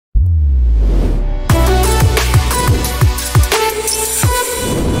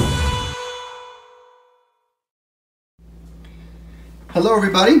Hello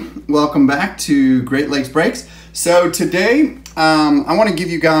everybody, welcome back to Great Lakes Breaks. So today I want to give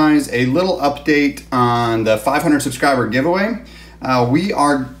you guys a little update on the 500 subscriber giveaway. We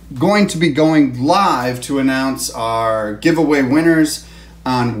are going to be going live to announce our giveaway winners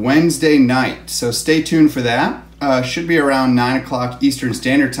on Wednesday night. So stay tuned for that. Should be around 9 o'clock Eastern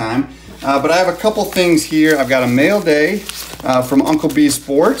Standard Time. But I have a couple things here. I've got a mail day from Uncle B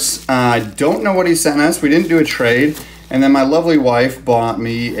Sports. I don't know what he sent us. We didn't do a trade. And then my lovely wife bought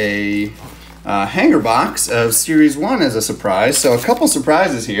me a hanger box of Series 1 as a surprise. So a couple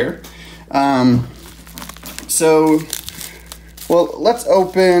surprises here. Well, let's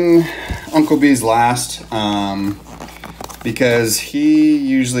open Uncle B's last because he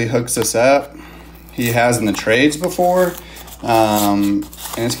usually hooks us up. He has in the trades before. And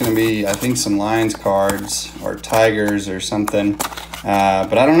it's going to be, I think, some Lions cards or Tigers or something.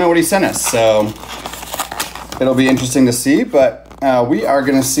 But I don't know what he sent us. So it'll be interesting to see, but we are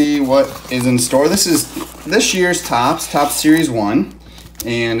going to see what is in store. This is this year's Topps Series 1,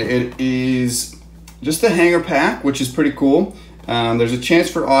 and it is just a hanger pack, which is pretty cool. There's a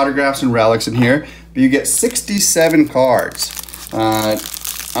chance for autographs and relics in here, but you get 67 cards. I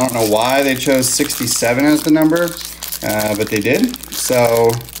don't know why they chose 67 as the number, but they did.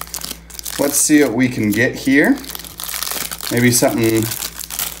 So let's see what we can get here. Maybe something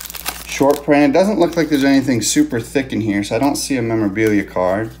short print. It doesn't look like there's anything super thick in here, so I don't see a memorabilia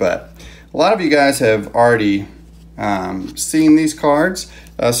card, but a lot of you guys have already seen these cards,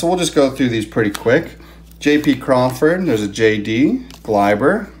 so we'll just go through these pretty quick. J.P. Crawford, there's a J.D.,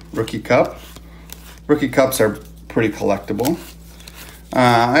 Gleiber, Rookie Cup. Rookie Cups are pretty collectible.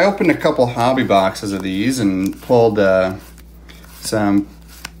 I opened a couple hobby boxes of these and pulled some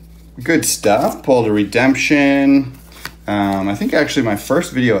good stuff. Pulled a Redemption. I think actually my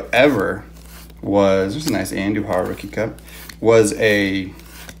first video ever there's a nice Andujar Rookie Cup, was a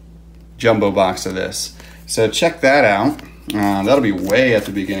jumbo box of this. So check that out. That'll be way at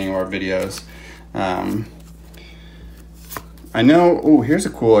the beginning of our videos. I know, oh, here's a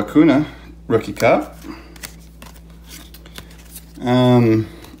cool Acuna Rookie Cup.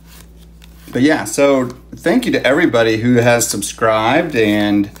 But yeah, so thank you to everybody who has subscribed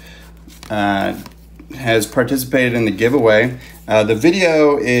and has participated in the giveaway. The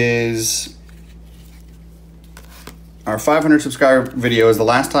video is our 500 subscriber video. Is the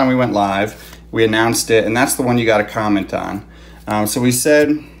last time we went live. We announced it, and that's the one you got to comment on. So we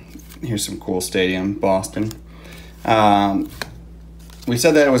said, here's some cool stadium, Boston. We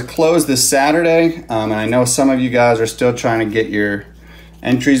said that it was closed this Saturday, and I know some of you guys are still trying to get your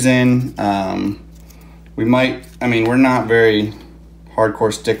entries in. We might, we're not very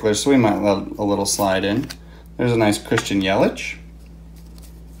hardcore sticklers, so we might let a little slide in. There's a nice Christian Yelich.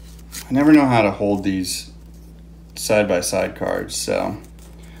 I never know how to hold these side-by-side cards, so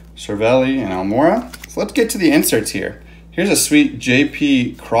Cervelli and Almora. So let's get to the inserts here. Here's a sweet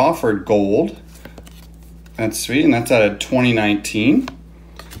J.P. Crawford Gold. That's sweet, and that's out of 2019.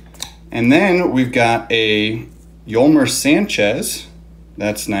 And then we've got a Yolmer Sanchez.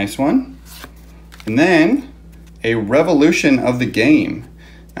 That's a nice one. And then a Revolution of the Game.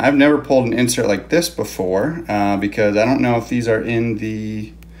 I've never pulled an insert like this before because I don't know if these are in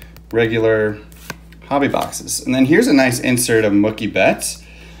the regular hobby boxes. And then here's a nice insert of Mookie Betts.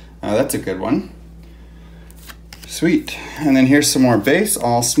 That's a good one. Sweet. And then here's some more base,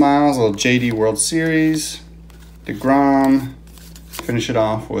 all smiles, a little JD World Series, DeGrom. Finish it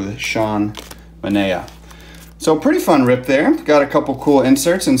off with Sean Manaea. So pretty fun rip there. Got a couple cool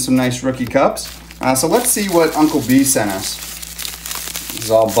inserts and some nice rookie cups. So let's see what Uncle B sent us. This is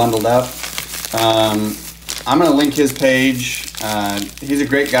all bundled up. I'm going to link his page. He's a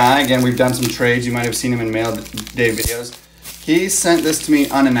great guy. Again, we've done some trades. You might have seen him in mail day videos. He sent this to me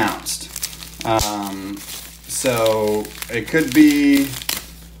unannounced. So it could be,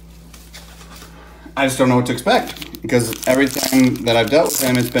 I just don't know what to expect because everything that I've dealt with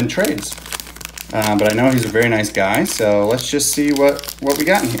him has been trades. But I know he's a very nice guy. So let's just see what we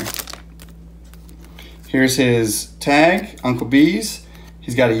got in here. Here's his tag, Uncle B's.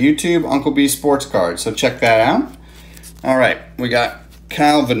 He's got a YouTube, Uncle B Sports card, so check that out. All right, we got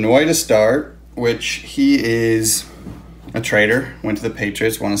Kyle Vanoy to start, which he is a trader, went to the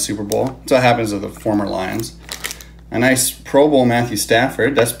Patriots, won a Super Bowl. That's what happens with the former Lions. A nice Pro Bowl Matthew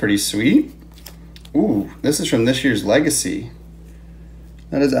Stafford, that's pretty sweet. Ooh, this is from this year's Legacy.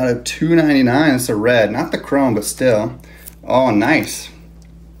 That is out of $2.99, it's a red, not the chrome, but still. Oh, nice.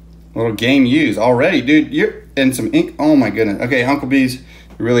 Little game used already, dude. You're in some ink. Oh my goodness. Okay, Uncle B's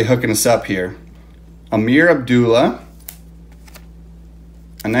really hooking us up here. Amir Abdullah.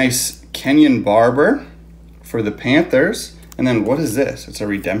 A nice Kenyon Barber for the Panthers. And then what is this? It's a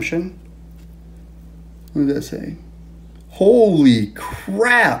redemption? What does that say? Holy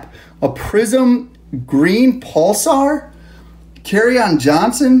crap! A Prism green Pulsar? Kerryon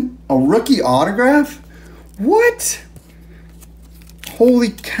Johnson? A rookie autograph? What? Holy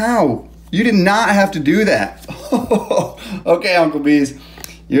cow. You did not have to do that. Okay, Uncle Bees.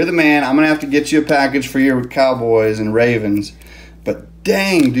 You're the man. I'm going to have to get you a package for your Cowboys and Ravens. But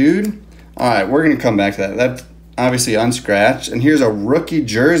dang, dude. All right, we're going to come back to that. That's obviously unscratched. And here's a rookie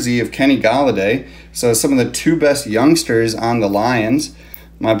jersey of Kenny Golladay. So some of the 2 best youngsters on the Lions.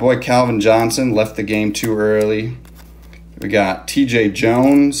 My boy Calvin Johnson left the game too early. We got TJ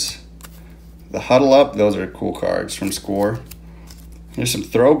Jones. The Huddle Up. Those are cool cards from Score. Here's some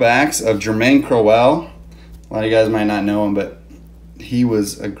throwbacks of Jermaine Crowell. A lot of you guys might not know him, but he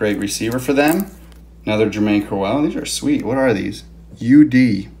was a great receiver for them. Another Jermaine Crowell. These are sweet. What are these?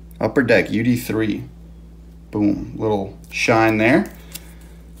 UD. Upper Deck. UD3. Boom. Little shine there.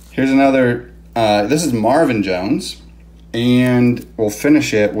 Here's another. This is Marvin Jones. And we'll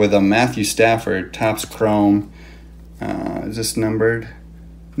finish it with a Matthew Stafford Topps Chrome. Is this numbered?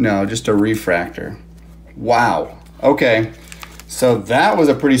 No, just a refractor. Wow. Okay. So that was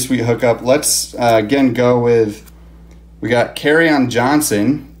a pretty sweet hookup. Let's again go with, we got Kerryon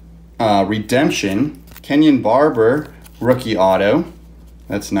Johnson, redemption, Kenyon Barber, rookie auto.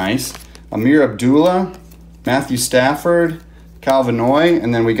 That's nice. Amir Abdullah, Matthew Stafford, Calvinoy,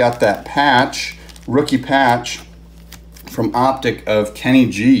 and then we got that patch, rookie patch from Optic of Kenny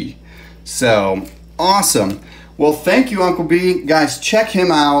G. So awesome. Well, thank you, Uncle B. Guys, check him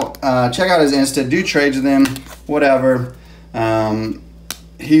out. Check out his Insta. Do trades with him. Whatever.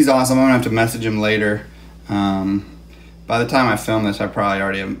 He's awesome. I'm gonna have to message him later. By the time I film this, I probably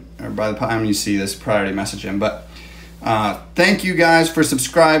already am, or by the time you see this, probably already message him. But thank you guys for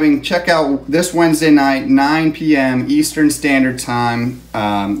subscribing. Check out this Wednesday night, 9 p.m. Eastern Standard Time.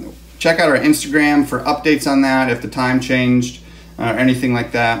 Check out our Instagram for updates on that, if the time changed or anything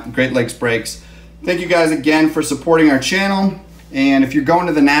like that. Great Lakes Breaks. Thank you guys again for supporting our channel. And if you're going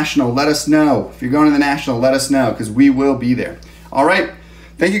to the National, let us know. If you're going to the National, let us know, because we will be there. All right.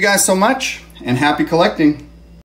 Thank you guys so much, and happy collecting.